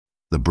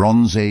The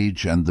Bronze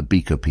Age and the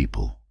Beaker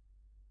People.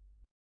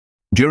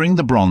 During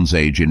the Bronze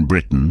Age in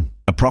Britain,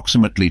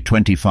 approximately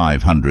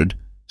 2500–600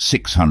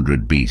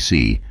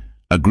 BC,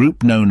 a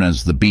group known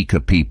as the Beaker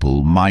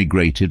People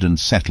migrated and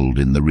settled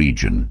in the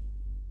region.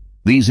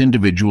 These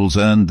individuals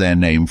earned their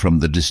name from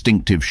the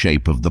distinctive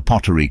shape of the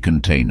pottery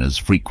containers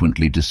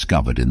frequently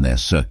discovered in their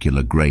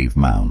circular grave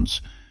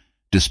mounds.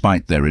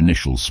 Despite their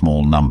initial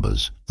small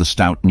numbers, the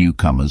stout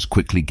newcomers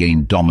quickly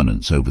gained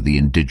dominance over the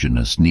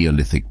indigenous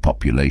Neolithic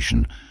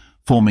population,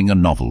 forming a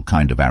novel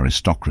kind of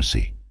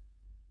aristocracy.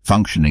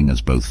 Functioning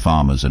as both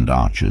farmers and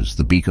archers,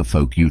 the Beaker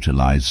folk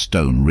utilized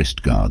stone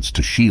wrist guards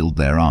to shield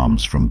their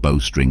arms from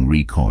bowstring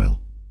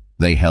recoil.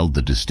 They held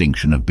the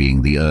distinction of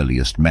being the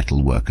earliest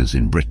metalworkers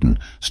in Britain,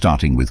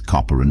 starting with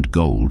copper and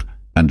gold,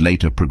 and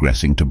later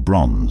progressing to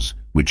bronze,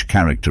 which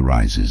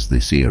characterizes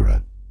this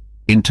era.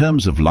 In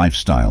terms of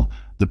lifestyle,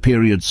 the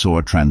period saw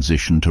a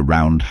transition to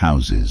round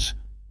houses,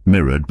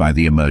 mirrored by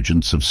the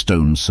emergence of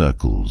stone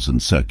circles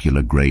and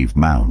circular grave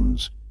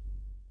mounds.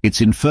 It's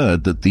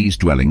inferred that these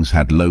dwellings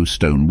had low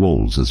stone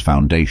walls as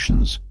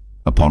foundations,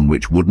 upon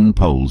which wooden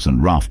poles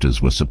and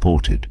rafters were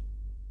supported.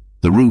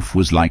 The roof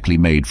was likely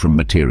made from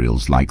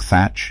materials like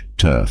thatch,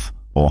 turf,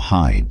 or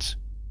hides.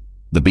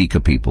 The Beaker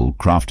people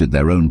crafted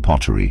their own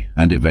pottery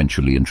and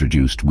eventually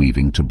introduced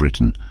weaving to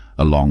Britain,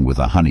 along with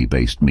a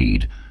honey-based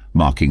mead,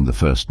 marking the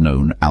first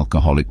known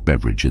alcoholic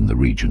beverage in the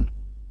region.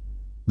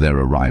 Their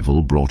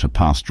arrival brought a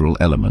pastoral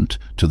element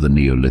to the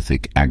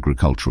Neolithic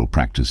agricultural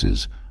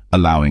practices,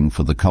 allowing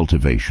for the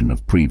cultivation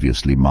of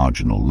previously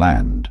marginal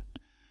land.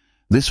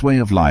 This way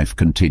of life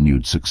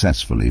continued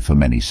successfully for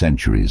many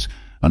centuries,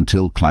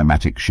 until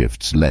climatic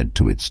shifts led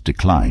to its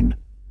decline.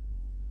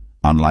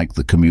 Unlike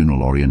the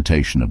communal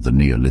orientation of the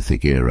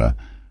Neolithic era,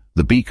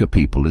 the Beaker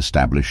people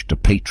established a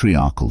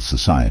patriarchal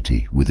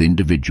society with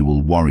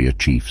individual warrior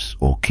chiefs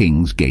or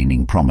kings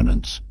gaining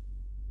prominence.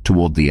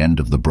 Toward the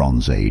end of the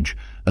Bronze Age,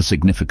 a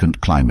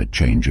significant climate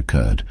change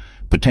occurred,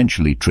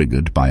 potentially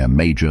triggered by a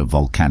major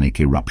volcanic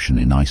eruption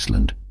in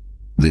Iceland.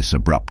 This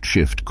abrupt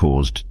shift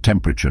caused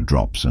temperature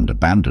drops and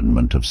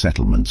abandonment of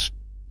settlements,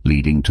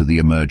 leading to the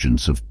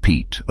emergence of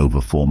peat over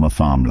former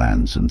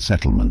farmlands and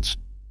settlements.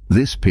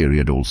 This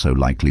period also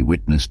likely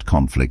witnessed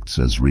conflicts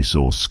as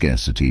resource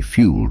scarcity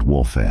fueled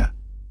warfare.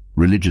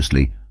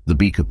 Religiously, the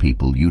Beaker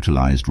people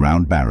utilized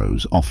round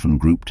barrows often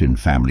grouped in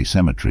family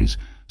cemeteries,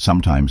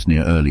 sometimes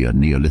near earlier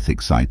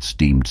Neolithic sites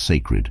deemed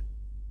sacred.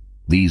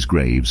 These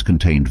graves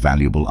contained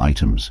valuable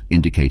items,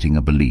 indicating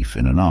a belief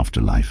in an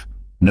afterlife.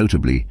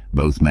 Notably,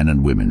 both men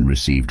and women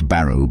received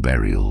barrow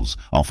burials,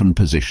 often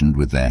positioned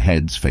with their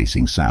heads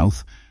facing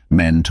south,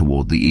 men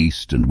toward the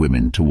east and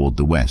women toward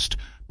the west,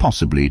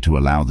 possibly to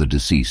allow the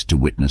deceased to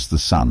witness the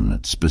sun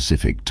at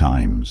specific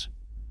times.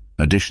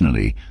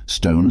 Additionally,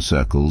 stone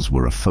circles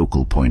were a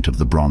focal point of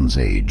the Bronze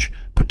Age,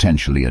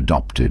 potentially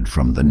adopted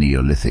from the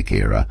Neolithic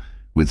era,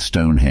 with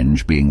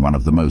Stonehenge being one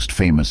of the most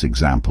famous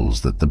examples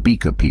that the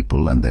Beaker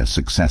people and their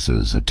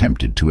successors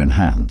attempted to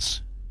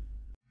enhance.